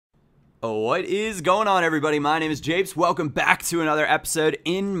What is going on, everybody? My name is Japes. Welcome back to another episode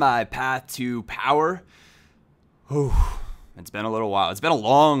in my path to power. Whew. It's been a little while. It's been a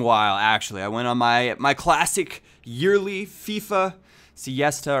long while, actually. I went on my classic yearly FIFA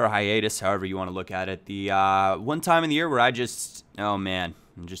siesta or hiatus, however you want to look at it. The one time in the year where I just, oh man,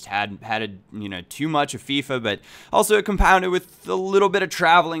 just had too much of FIFA, but also it compounded with a little bit of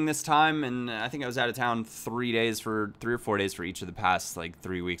traveling this time, and I think I was out of town 3 or 4 days for each of the past like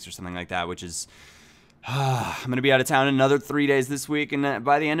 3 weeks or something like that, which is I'm gonna be out of town another 3 days this week, and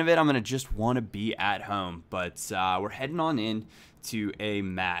by the end of it, I'm gonna just want to be at home. But we're heading on in to a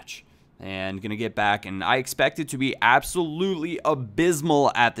match and gonna get back, and I expect it to be absolutely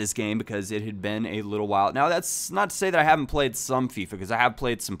abysmal at this game because it had been a little while. Now, that's not to say that I haven't played some FIFA, because I have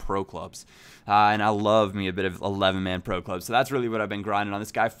played some pro clubs, and I love me a bit of 11-man pro clubs, so that's really what I've been grinding on.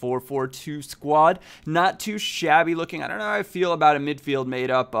 This guy 4-4-2 squad, not too shabby looking. I don't know how I feel about a midfield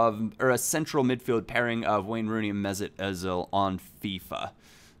made up of, or a central midfield pairing of Wayne Rooney and Mesut Ozil on FIFA.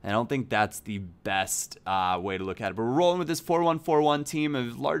 I don't think that's the best way to look at it. But we're rolling with this 4-1-4-1 team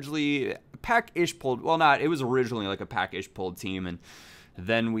of largely pack-ish pulled. Well, it was originally like a pack-ish pulled team. And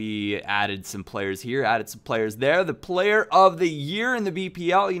then we added some players here, added some players there. The player of the year in the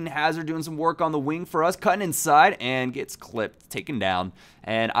BPL, Eden Hazard, doing some work on the wing for us, cutting inside and gets clipped, taken down.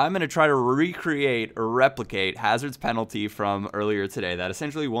 And I'm going to try to recreate or replicate Hazard's penalty from earlier today that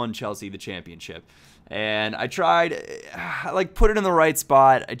essentially won Chelsea the championship. And I tried, put it in the right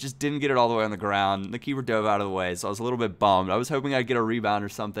spot. I just didn't get it all the way on the ground. The keeper dove out of the way, so I was a little bit bummed. I was hoping I'd get a rebound or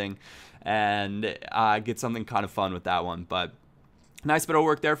something and get something kind of fun with that one. But nice bit of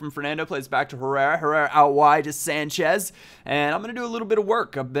work there from Fernando. Plays back to Herrera. Herrera out wide to Sanchez. And I'm going to do a little bit of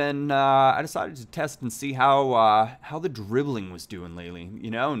work. I decided to test and see how the dribbling was doing lately,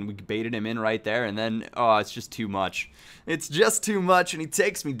 and we baited him in right there. And then, it's just too much. It's just too much, and he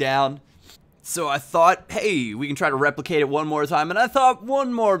takes me down. So I thought, hey, we can try to replicate it one more time. And I thought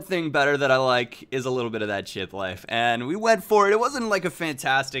one more thing better that I like is a little bit of that chip life. And we went for it. It wasn't like a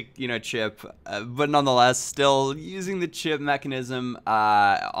fantastic, chip, but nonetheless, still using the chip mechanism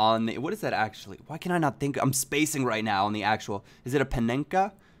on the, what is that actually? Why can I not think? I'm spacing right now on the actual, is it a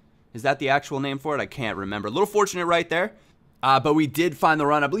Panenka? Is that the actual name for it? I can't remember. A little fortunate right there. But we did find the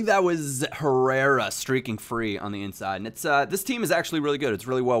run. I believe that was Herrera streaking free on the inside. And it's this team is actually really good. It's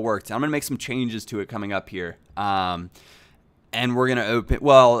really well worked. I'm going to make some changes to it coming up here. And we're going to open,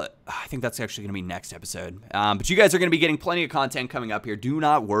 well, I think that's actually going to be next episode. But you guys are going to be getting plenty of content coming up here. Do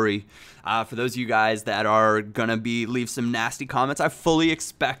not worry. For those of you guys that are going to leave some nasty comments, I fully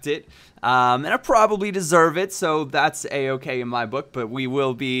expect it. And I probably deserve it, so that's a-okay in my book. But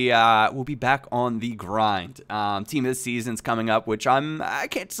we'll be back on the grind. Team of the season's coming up, which I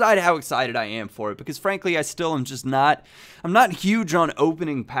can't decide how excited I am for it, because frankly, I still am just not, I'm not huge on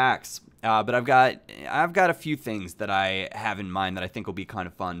opening packs. But I've got a few things that I have in mind that I think will be kind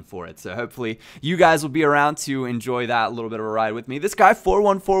of fun for it. So hopefully you guys will be around to enjoy that little bit of a ride with me. This guy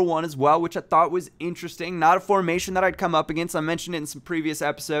 4-1-4-1 as well, which I thought was interesting. Not a formation that I'd come up against. I mentioned it in some previous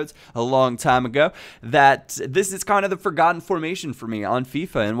episodes a long time ago that this is kind of the forgotten formation for me on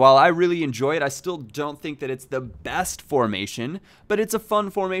FIFA. And while I really enjoy it, I still don't think that it's the best formation, but it's a fun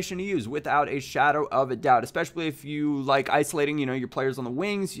formation to use without a shadow of a doubt, especially if you like isolating, your players on the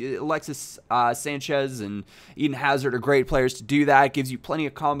wings. Alexis Sanchez and Eden Hazard are great players to do that. It gives you plenty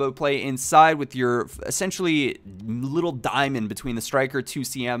of combo play inside with your essentially little diamond between the striker, 2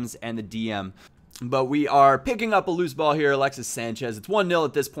 CMs, and the DM. But we are picking up a loose ball here, Alexis Sanchez. It's 1-0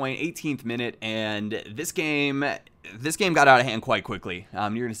 at this point, 18th minute, and this game got out of hand quite quickly. You're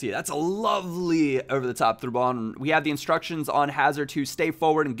going to see it. That's a lovely over-the-top through ball. And we have the instructions on Hazard to stay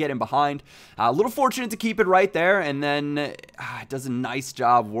forward and get him behind. A little fortunate to keep it right there, and then it does a nice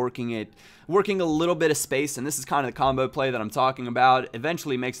job working a little bit of space, and this is kind of the combo play that I'm talking about.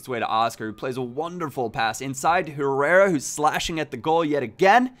 Eventually makes its way to Oscar, who plays a wonderful pass inside to Herrera, who's slashing at the goal yet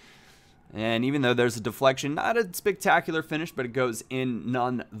again. And even though there's a deflection, not a spectacular finish, but it goes in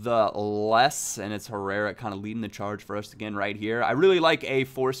nonetheless. And it's Herrera kind of leading the charge for us again right here. I really like a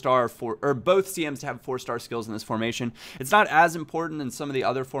 4-star, or both CMs to have 4-star skills in this formation. It's not as important in some of the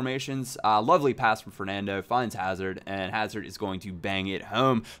other formations. Lovely pass from Fernando, finds Hazard, and Hazard is going to bang it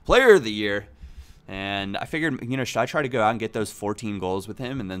home. Player of the year. And I figured, should I try to go out and get those 14 goals with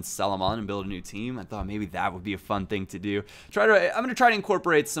him and then sell him on and build a new team? I thought maybe that would be a fun thing to do. I'm going to try to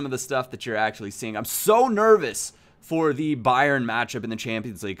incorporate some of the stuff that you're actually seeing. I'm so nervous for the Bayern matchup in the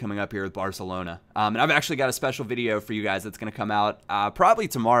Champions League coming up here with Barcelona. And I've actually got a special video for you guys that's going to come out probably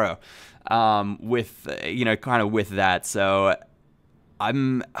tomorrow with, kind of with that. So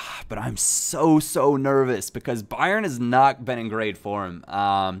I'm so nervous because Bayern has not been in great form.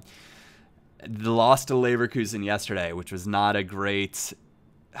 lost to Leverkusen yesterday, which was not a great,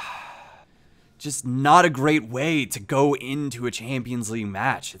 just not a great way to go into a Champions League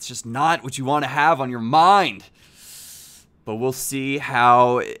match. It's just not what you want to have on your mind. But we'll see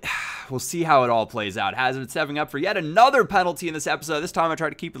how it all plays out. Hazard stepping up for yet another penalty in this episode. This time I tried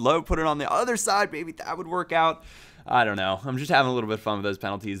to keep it low, put it on the other side. Maybe that would work out. I don't know. I'm just having a little bit of fun with those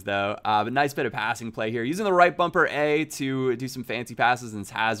penalties, though. But nice bit of passing play here. Using the right bumper A to do some fancy passes, and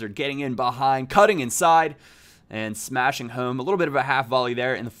it's Hazard getting in behind, cutting inside, and smashing home. A little bit of a half volley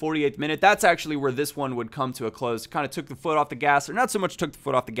there in the 48th minute. That's actually where this one would come to a close. Kind of took the foot off the gas, or not so much took the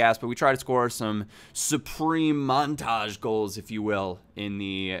foot off the gas, but we tried to score some supreme montage goals, if you will, in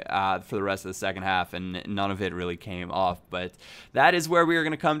the for the rest of the second half, and none of it really came off. But that is where we are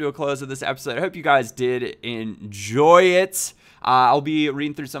going to come to a close of this episode. I hope you guys did enjoy it. I'll be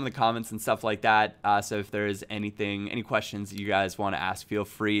reading through some of the comments and stuff like that. So if there's any questions that you guys want to ask, feel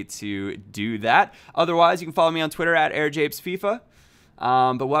free to do that. Otherwise, you can follow me on Twitter at @JapesFIFA.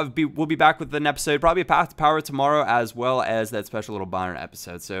 But we'll be back with an episode, probably a Path to Power tomorrow, as well as that special little Bayern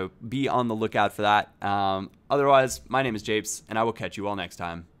episode. So be on the lookout for that. Otherwise, my name is Japes, and I will catch you all next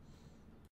time.